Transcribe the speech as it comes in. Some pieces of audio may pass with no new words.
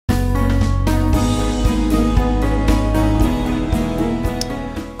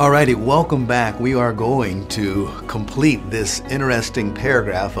Alrighty, welcome back. We are going to complete this interesting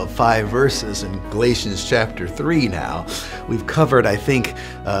paragraph of 5 verses in Galatians chapter 3 now. We've covered, I think,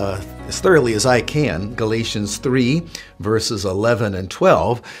 as thoroughly as I can, Galatians 3, verses 11 and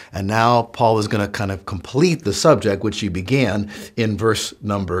 12. And now Paul is going to kind of complete the subject, which he began in verse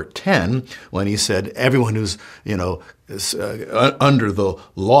number 10, when he said, everyone who's, under the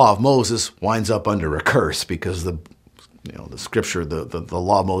law of Moses winds up under a curse, because the scripture, the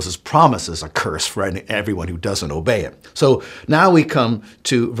law of Moses promises a curse for everyone who doesn't obey it. So now we come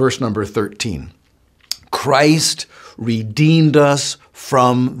to verse number 13. Christ redeemed us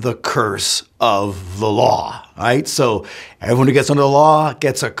from the curse of the law, right? So everyone who gets under the law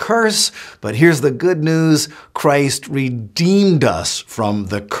gets a curse, but here's the good news. Christ redeemed us from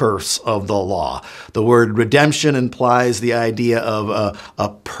the curse of the law. The word redemption implies the idea of a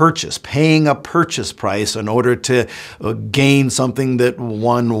purchase, paying a purchase price in order to gain something that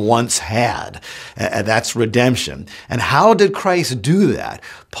one once had. That's redemption. And how did Christ do that?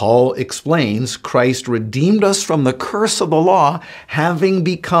 Paul explains Christ redeemed us from the curse of the law, having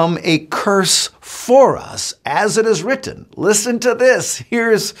become a curse for us, as it is written. Listen to this.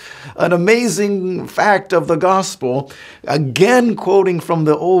 Here's an amazing fact of the gospel. Again, quoting from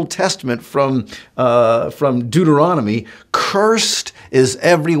the Old Testament, from Deuteronomy, cursed is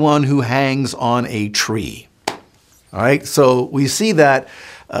everyone who hangs on a tree. All right, so we see that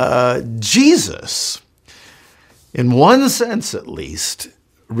Jesus, in one sense at least,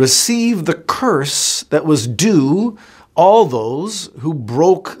 received the curse that was due all those who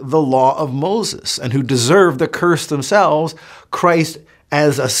broke the law of Moses and who deserved the curse themselves. Christ,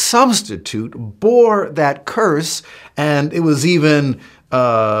 as a substitute, bore that curse, and it was even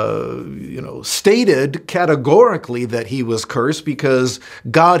stated categorically that he was cursed, because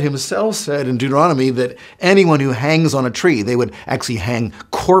God himself said in Deuteronomy that anyone who hangs on a tree, they would actually hang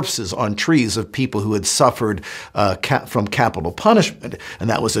corpses on trees of people who had suffered from capital punishment. And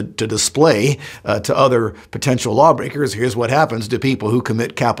that was to display to other potential lawbreakers, here's what happens to people who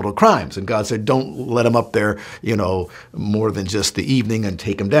commit capital crimes. And God said, don't let them up there, more than just the evening, and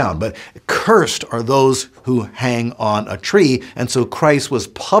take them down. But cursed are those who hang on a tree. And so Christ was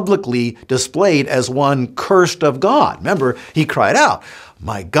publicly displayed as one cursed of God. Remember, he cried out,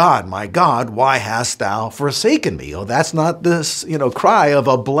 my God, why hast thou forsaken me? Oh, that's not this, cry of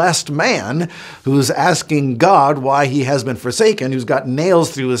a blessed man who's asking God why he has been forsaken, who's got nails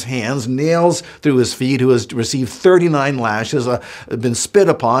through his hands, nails through his feet, who has received 39 lashes, been spit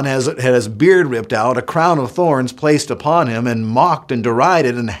upon, had his beard ripped out, a crown of thorns placed upon him, and mocked and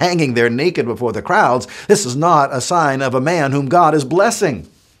derided and hanging there naked before the crowds. This is not a sign of a man whom God is blessing.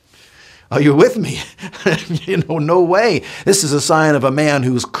 Are you with me? No way. This is a sign of a man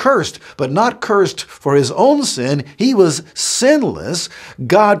who's cursed, but not cursed for his own sin. He was sinless.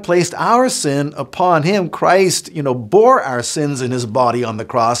 God placed our sin upon him. Christ, bore our sins in his body on the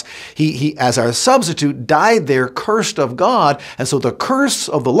cross. He, as our substitute, died there cursed of God. And so the curse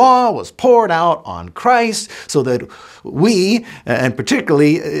of the law was poured out on Christ, so that we, and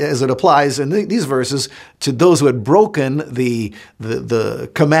particularly as it applies in these verses to those who had broken the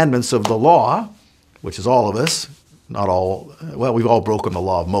commandments of the law, which is all of us, not all, well, we've all broken the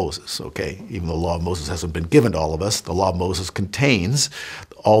law of Moses, okay? Even though the law of Moses hasn't been given to all of us, the law of Moses contains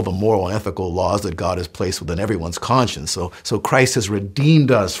all the moral and ethical laws that God has placed within everyone's conscience. So Christ has redeemed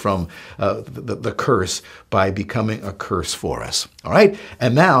us from the curse by becoming a curse for us, all right?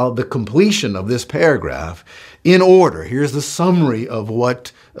 And now the completion of this paragraph, in order, here's the summary of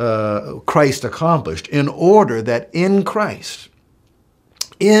what Christ accomplished, in order that in Christ,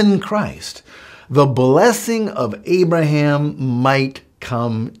 the blessing of Abraham might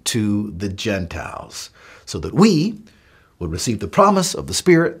come to the Gentiles, so that we would receive the promise of the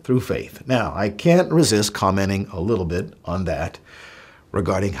Spirit through faith. Now, I can't resist commenting a little bit on that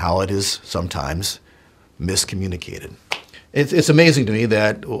regarding how it is sometimes miscommunicated. It's amazing to me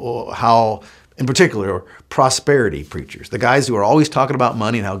that how, in particular, prosperity preachers, the guys who are always talking about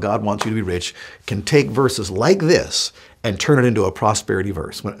money and how God wants you to be rich, can take verses like this and turn it into a prosperity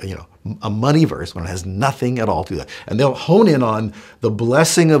verse, a money verse, when it has nothing at all to that. And they'll hone in on the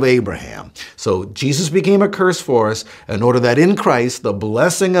blessing of Abraham. So Jesus became a curse for us in order that in Christ, the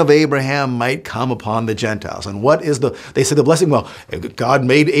blessing of Abraham might come upon the Gentiles. And what is they said the blessing? Well, God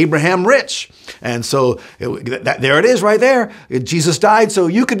made Abraham rich. And so there it is right there. Jesus died so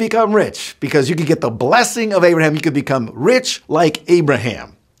you could become rich, because you could get the blessing of Abraham. You could become rich like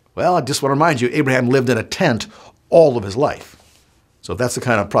Abraham. Well, I just want to remind you, Abraham lived in a tent all of his life. So if that's the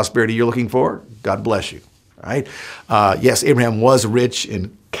kind of prosperity you're looking for, God bless you. All right. Yes, Abraham was rich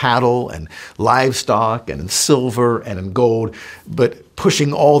in cattle and livestock and in silver and in gold, but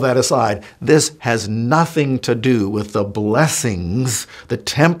pushing all that aside, this has nothing to do with the blessings, the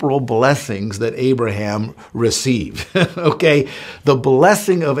temporal blessings that Abraham received. Okay? The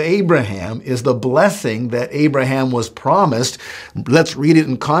blessing of Abraham is the blessing that Abraham was promised. Let's read it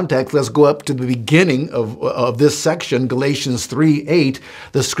in context. Let's go up to the beginning of this section, Galatians 3:8.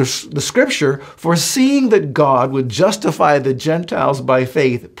 The scripture, foreseeing that God would justify the Gentiles by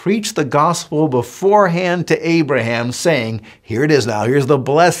faith, preached the gospel beforehand to Abraham, saying, here it is now, here's the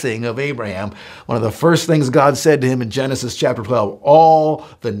blessing of Abraham. One of the first things God said to him in Genesis chapter 12, all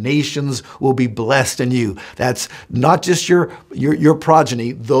the nations will be blessed in you. That's not just your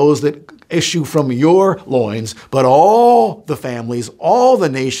progeny, those that issue from your loins, but all the families, all the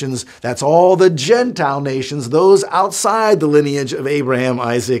nations, that's all the Gentile nations, those outside the lineage of Abraham,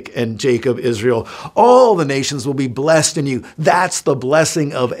 Isaac, and Jacob, Israel, all the nations will be blessed in you. That's the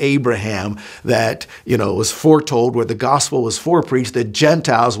blessing of Abraham that, was foretold, where the gospel was forepreached, that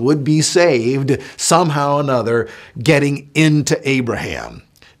Gentiles would be saved somehow or another, getting into Abraham.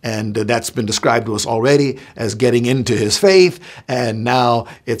 And that's been described to us already as getting into his faith. And now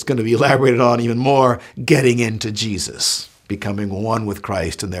it's going to be elaborated on even more, getting into Jesus, becoming one with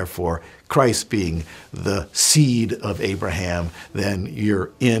Christ, and therefore Christ being the seed of Abraham. Then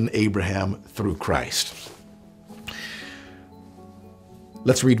you're in Abraham through Christ.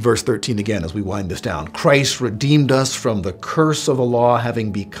 Let's read verse 13 again as we wind this down. Christ redeemed us from the curse of the law,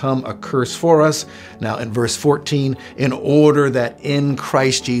 having become a curse for us. Now in verse 14, in order that in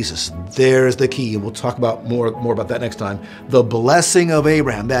Christ Jesus, there's the key. We'll talk about more about that next time. The blessing of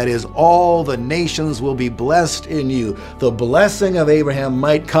Abraham, that is, all the nations will be blessed in you. The blessing of Abraham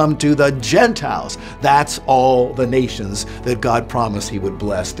might come to the Gentiles. That's all the nations that God promised he would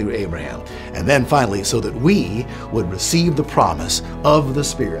bless through Abraham. And then finally, so that we would receive the promise of the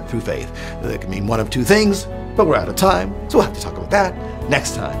Spirit through faith. That can mean one of two things, but we're out of time, so we'll have to talk about that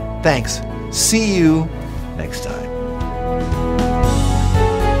next time. Thanks. See you next time.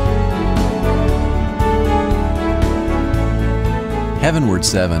 HeavenWord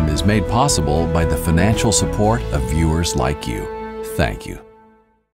 7 is made possible by the financial support of viewers like you. Thank you.